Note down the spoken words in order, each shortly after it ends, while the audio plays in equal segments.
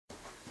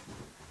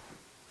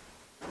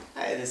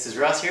Hi, this is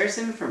Ross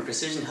Harrison from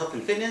Precision Health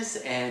and Fitness,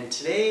 and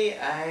today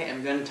I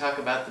am going to talk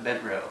about the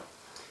bent row.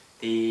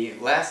 The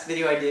last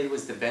video I did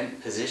was the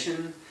bent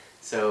position,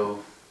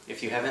 so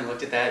if you haven't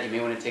looked at that, you may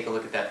want to take a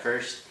look at that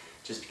first,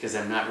 just because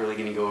I'm not really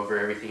going to go over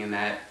everything in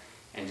that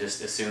and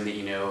just assume that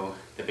you know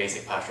the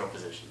basic postural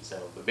position.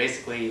 But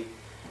basically,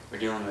 we're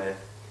dealing with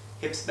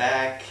hips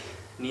back,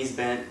 knees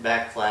bent,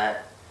 back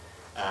flat,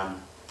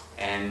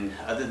 and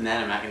other than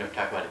that, I'm not going to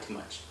talk about it too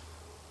much.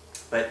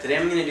 But today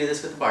I'm going to do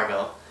this with the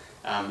barbell.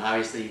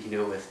 Obviously you can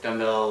do it with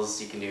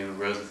dumbbells, you can do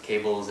rows with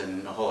cables,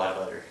 and a whole lot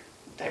of other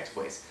types of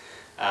ways.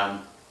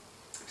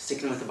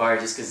 Sticking with the bar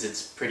just because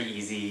it's pretty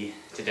easy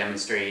to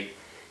demonstrate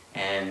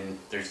and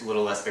there's a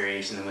little less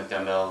variation than with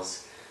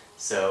dumbbells.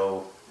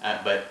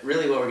 But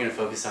really what we're going to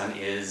focus on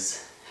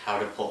is how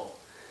to pull.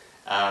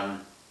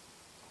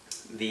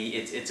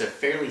 It's a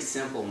fairly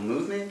simple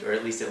movement, or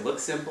at least it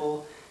looks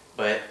simple,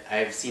 but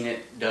I've seen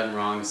it done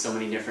wrong so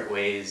many different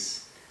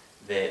ways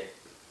that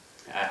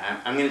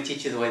I'm going to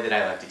teach you the way that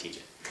I like to teach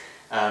it.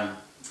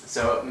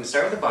 So I'm going to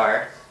start with the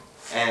bar,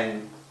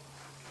 and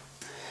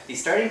the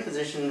starting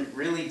position,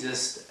 really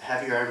just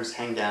have your arms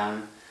hang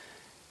down,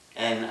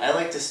 and I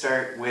like to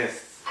start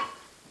with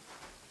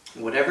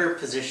whatever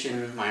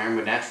position my arm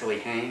would naturally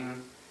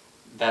hang.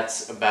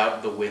 That's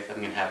about the width I'm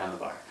going to have on the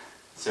bar.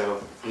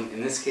 So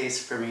in this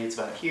case for me it's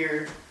about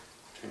here.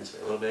 Turn this way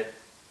a little bit.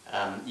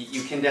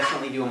 You can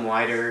definitely do them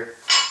wider.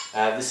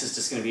 This is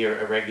just going to be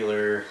a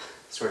regular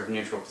sort of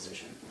neutral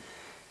position.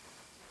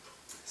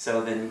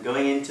 So then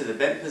going into the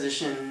bent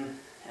position,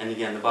 and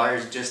again the bar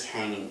is just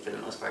hanging for the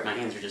most part. My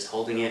hands are just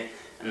holding it.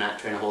 I'm not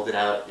trying to hold it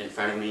out in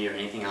front of me or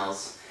anything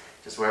else.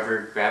 Just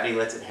wherever gravity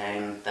lets it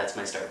hang, that's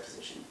my start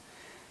position.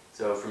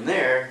 So from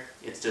there,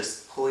 it's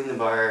just pulling the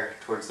bar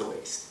towards the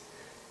waist.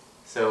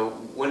 So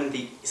one of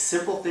the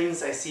simple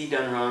things I see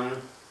done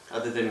wrong,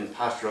 other than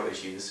postural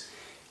issues,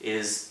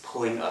 is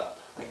pulling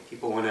up. Like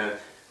people want to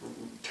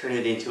turn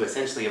it into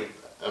essentially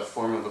a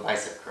form of a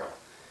bicep curl.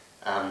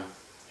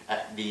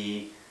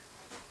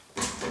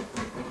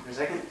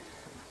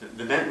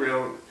 The bent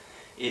row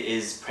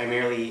is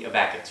primarily a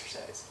back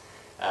exercise.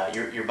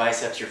 Your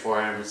biceps, your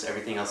forearms,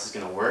 everything else is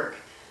going to work,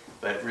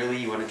 but really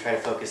you want to try to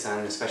focus on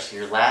especially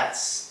your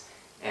lats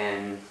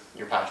and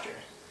your posture.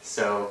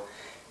 So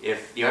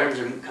if the arms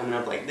are coming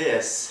up like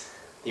this,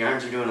 the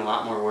arms are doing a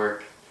lot more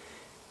work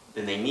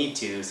than they need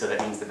to, so that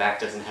means the back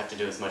doesn't have to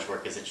do as much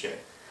work as it should.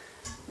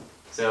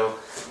 So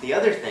the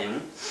other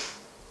thing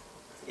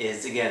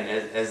is, again,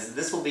 as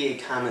this will be a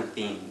common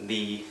theme,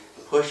 the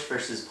push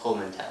versus pull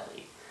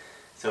mentality.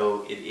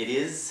 So it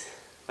is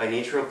by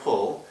nature a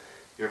pull.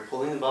 You're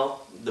pulling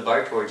the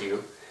bar towards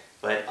you,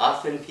 but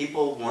often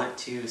people want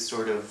to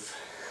sort of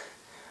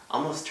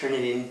almost turn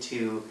it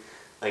into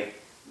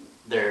like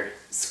they're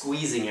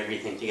squeezing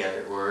everything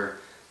together, or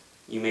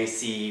you may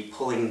see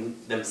pulling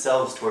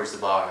themselves towards the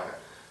bar,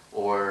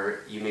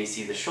 or you may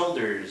see the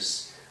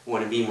shoulders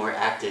want to be more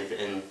active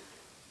and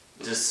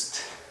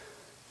just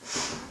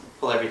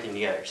pull everything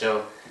together.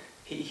 So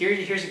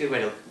here's a good way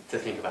to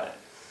think about it.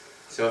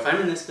 So if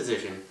I'm in this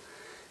position,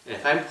 and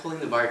if I'm pulling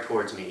the bar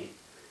towards me,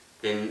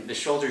 then the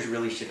shoulders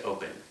really should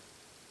open,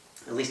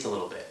 at least a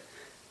little bit.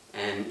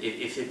 And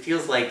if it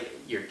feels like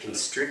you're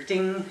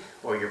constricting,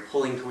 or you're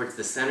pulling towards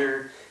the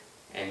center,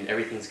 and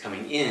everything's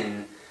coming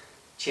in,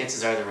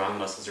 chances are the wrong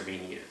muscles are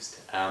being used.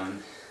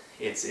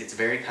 It's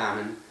very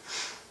common,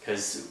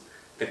 because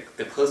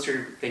the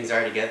closer things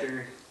are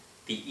together,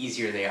 the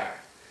easier they are.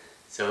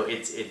 So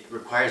it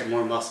requires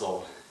more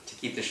muscle to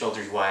keep the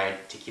shoulders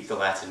wide, to keep the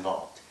lats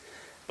involved.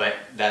 But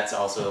that's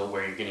also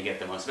where you're going to get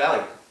the most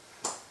value.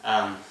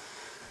 And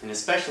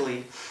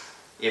especially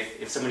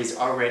if somebody's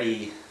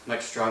already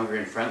much stronger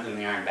in front than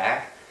they are in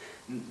back,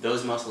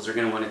 those muscles are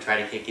going to want to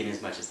try to kick in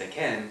as much as they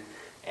can,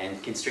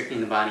 and constricting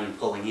the body and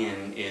pulling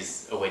in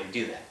is a way to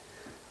do that.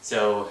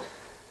 So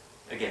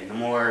again, the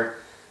more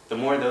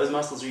those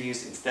muscles are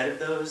used instead of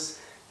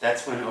those,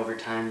 that's when over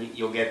time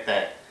you'll get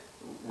that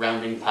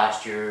rounding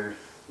posture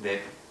that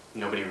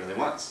nobody really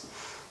wants.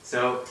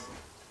 So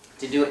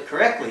to do it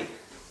correctly,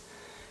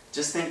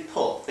 just think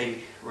pull.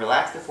 Think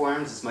relax the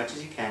forearms as much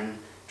as you can.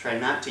 Try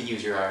not to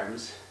use your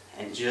arms,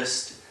 and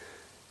just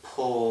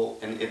pull.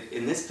 And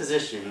in this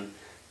position,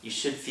 you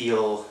should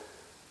feel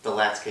the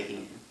lats kicking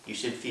in. You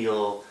should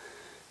feel,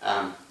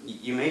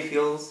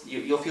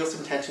 you'll feel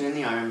some tension in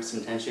the arms,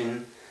 some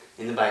tension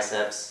in the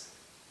biceps,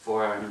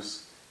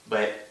 forearms,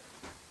 but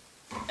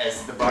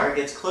as the bar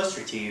gets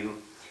closer to you,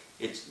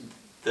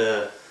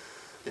 the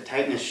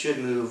tightness should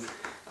move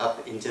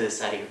up into the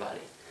side of your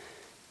body.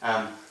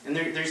 And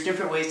there's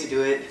different ways to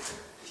do it.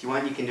 If you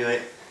want, you can do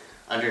it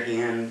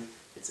underhand.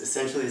 It's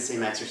essentially the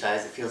same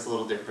exercise. It feels a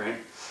little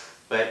different.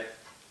 But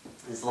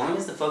as long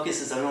as the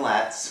focus is on the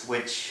lats,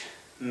 which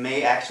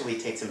may actually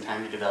take some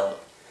time to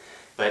develop,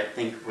 but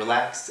think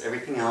relax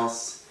everything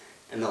else,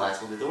 and the lats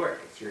will do the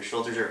work. If your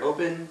shoulders are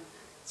open,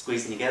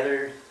 squeezing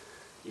together,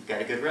 you've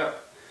got a good row.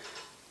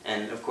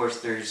 And of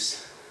course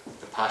there's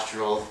the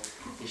postural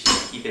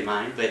issues to keep in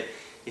mind, but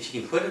if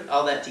you can put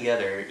all that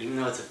together, even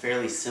though it's a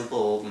fairly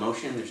simple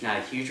motion, there's not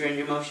a huge range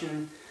of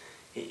motion,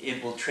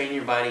 it will train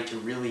your body to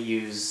really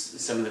use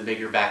some of the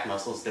bigger back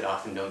muscles that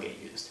often don't get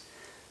used.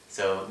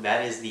 So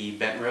that is the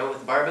bent row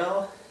with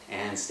barbell,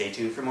 and stay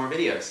tuned for more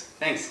videos.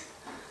 Thanks.